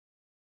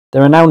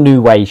There are now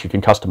new ways you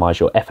can customise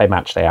your FA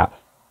Matchday app.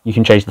 You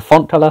can change the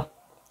font colour,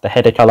 the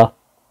header colour,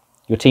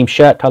 your team's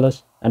shirt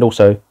colours, and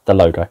also the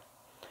logo.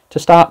 To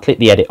start, click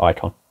the edit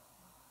icon.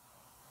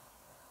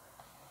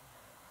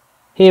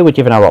 Here we're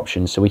given our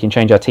options, so we can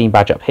change our team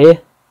badge up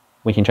here,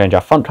 we can change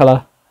our font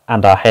colour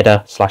and our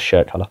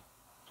header/shirt colour.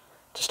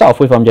 To start off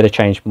with, I'm going to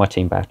change my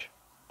team badge.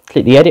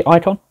 Click the edit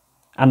icon,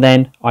 and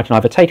then I can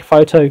either take a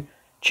photo,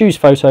 choose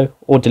photo,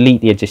 or delete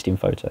the existing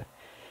photo.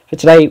 For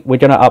today, we're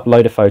going to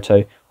upload a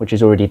photo which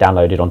is already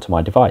downloaded onto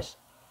my device.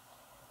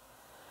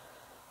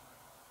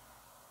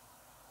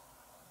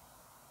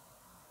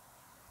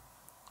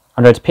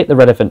 I'm going to pick the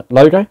relevant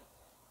logo,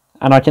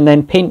 and I can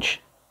then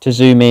pinch to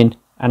zoom in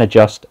and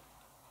adjust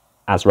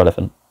as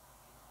relevant.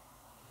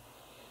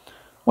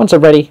 Once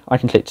I'm ready, I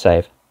can click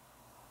save.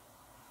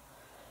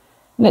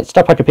 Next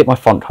up, I can pick my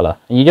font colour,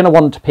 and you're going to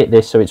want to pick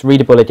this so it's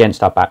readable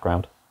against our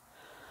background.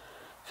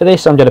 For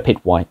this, I'm going to pick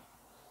white.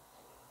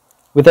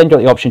 We've then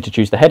got the option to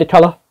choose the header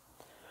colour.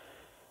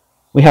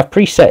 We have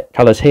preset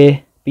colours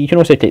here, but you can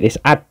also click this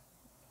add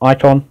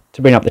icon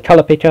to bring up the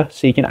colour picker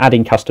so you can add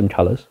in custom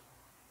colours.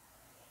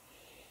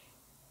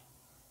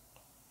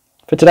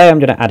 For today, I'm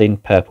going to add in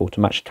purple to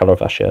match the colour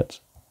of our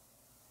shirts.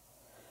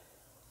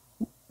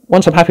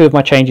 Once I'm happy with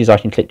my changes, I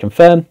can click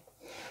confirm,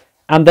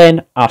 and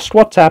then our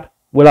squad tab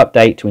will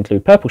update to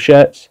include purple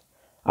shirts,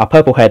 our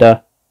purple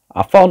header,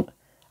 our font,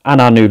 and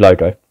our new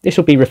logo. This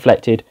will be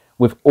reflected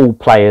with all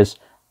players'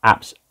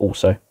 apps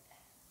also.